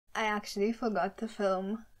I actually forgot to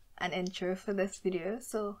film an intro for this video,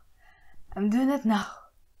 so I'm doing it now.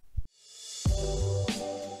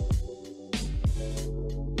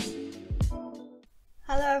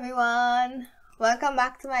 Hello everyone, welcome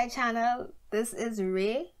back to my channel. This is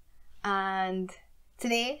Ray, and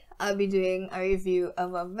today I'll be doing a review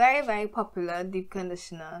of a very popular deep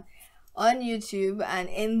conditioner on YouTube and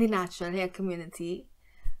in the natural hair community,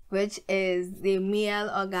 which is the MIELLE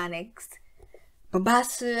Organics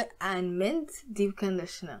Babassu and Mint Deep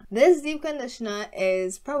Conditioner. This deep conditioner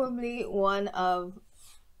is probably one of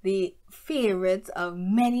the favorites of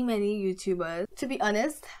many YouTubers. To be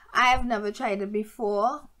honest, I have never tried it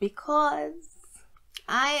before because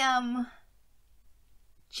I am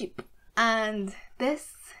cheap and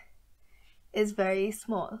this is very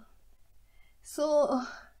small. So,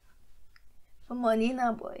 for money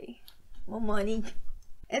now boy, more money.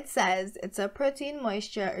 It says it's a protein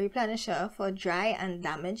moisture replenisher for dry and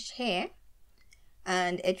damaged hair,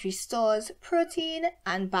 and it restores protein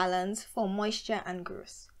and balance for moisture and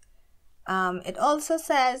growth. It also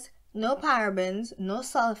says no parabens, no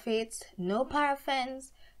sulfates, no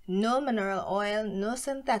paraffins, no mineral oil, no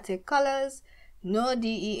synthetic colors, no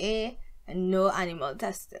DEA, and no animal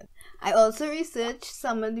testing. I also researched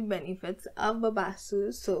some of the benefits of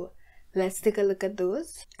Babassu, so let's take a look at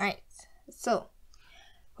those. Alright, so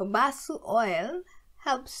Babassu oil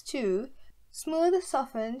helps to smooth,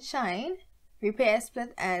 soften, shine, repair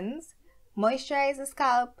split ends, moisturize the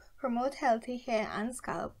scalp, promote healthy hair and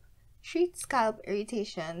scalp, treat scalp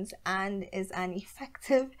irritations, and is an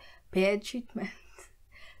effective beard treatment.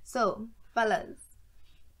 So, fellas,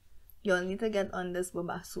 you'll need to get on this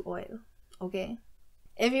Babassu oil, okay?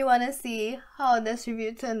 If you want to see how this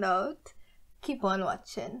review turned out, keep on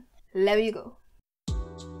watching. There we go.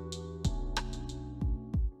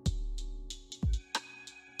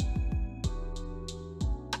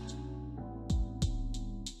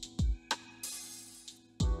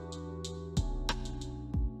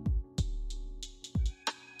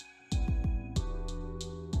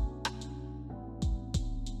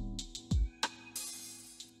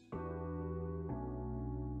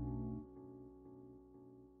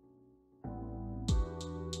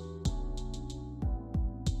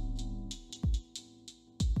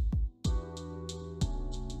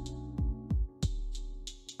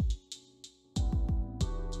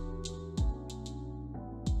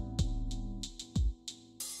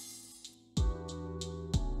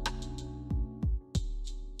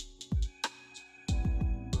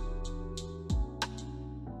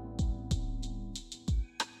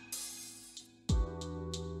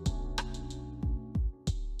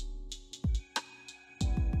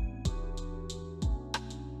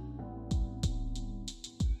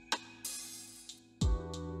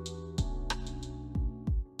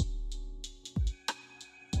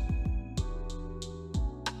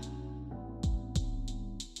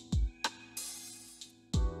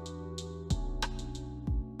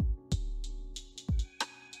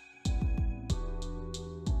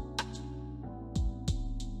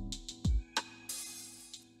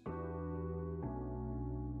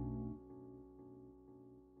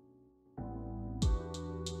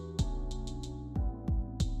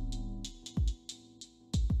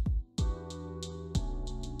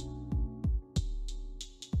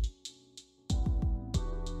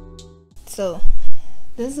 So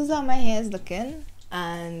this is how my hair is looking,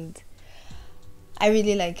 and I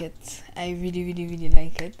really like it. I really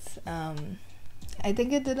like it. I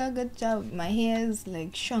think it did a good job. My hair is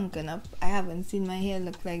like shrunken up. I haven't seen my hair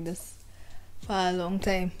look like this for a long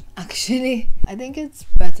time actually. I think it's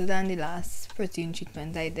better than the last protein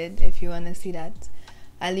treatment I did. If you want to see that,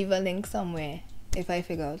 I'll leave a link somewhere if I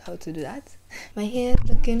figure out how to do that. My hair is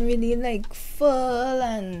looking really like full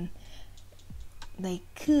and like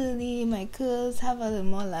curly. My curls have a little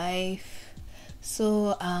more life.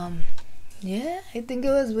 So yeah, I think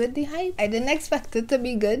it was worth the hype. I didn't expect it to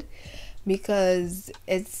be good because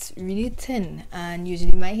it's really thin, and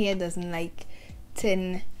usually my hair doesn't like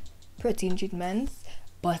thin protein treatments,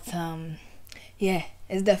 but yeah,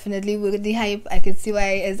 it's definitely worth the hype. I can see why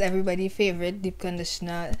it's everybody's favorite deep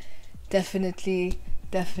conditioner. Definitely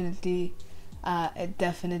it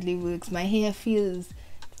definitely works. My hair feels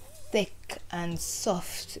thick and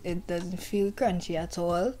soft. It doesn't feel crunchy at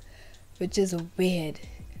all, which is weird.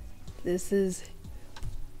 This is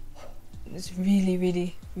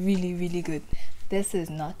really good. This is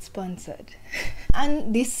not sponsored.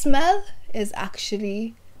 And the smell is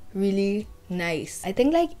actually really nice. I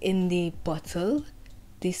think like in the bottle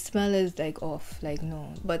the smell is like off, like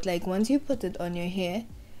no, but like once you put it on your hair,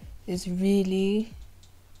 it's really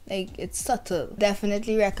Like, it's subtle.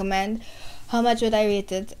 Definitely recommend. How much would I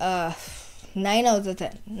rate it? 9 out of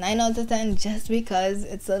 10. 9 out of 10, just because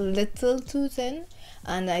it's a little too thin.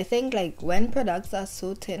 And I think, like, when products are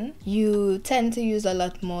so thin, you tend to use a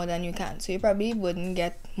lot more than you can, so you probably wouldn't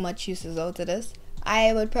get much uses out of this.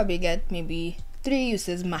 I would probably get maybe 3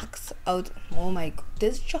 uses max out. Oh my god,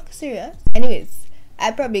 this truck is serious. Anyways,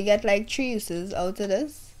 I'd probably get like 3 uses out of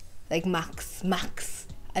this, like max.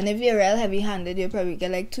 And if you're real heavy handed, you'll probably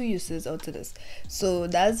get like 2 uses out of this. So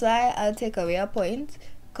that's why I'll take away a point,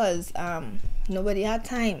 because nobody have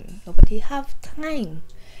time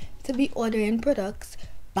to be ordering products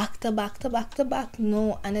back to back.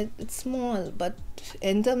 No, and it's small, but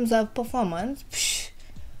in terms of performance,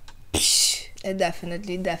 it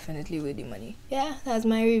definitely worth the money. Yeah, that's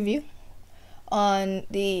my review on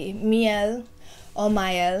the MIELLE or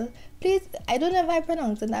MIELLE. Please, I don't know if I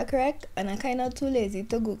pronounced that correct, and I'm kind of too lazy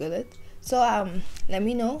to Google it. So let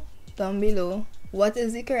me know down below what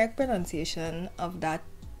is the correct pronunciation of that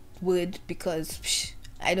word, because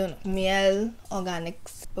I don't know. MIELLE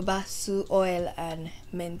Organics Babassu oil and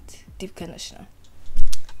mint deep conditioner.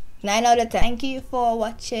 9 out of 10. Thank you for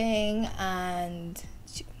watching. And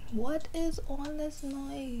what is all this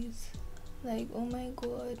noise? Like, oh my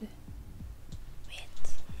god. Wait.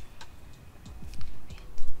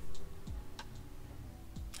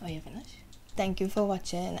 Oh, you finished? Thank you for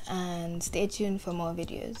watching, and stay tuned for more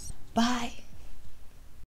videos. Bye.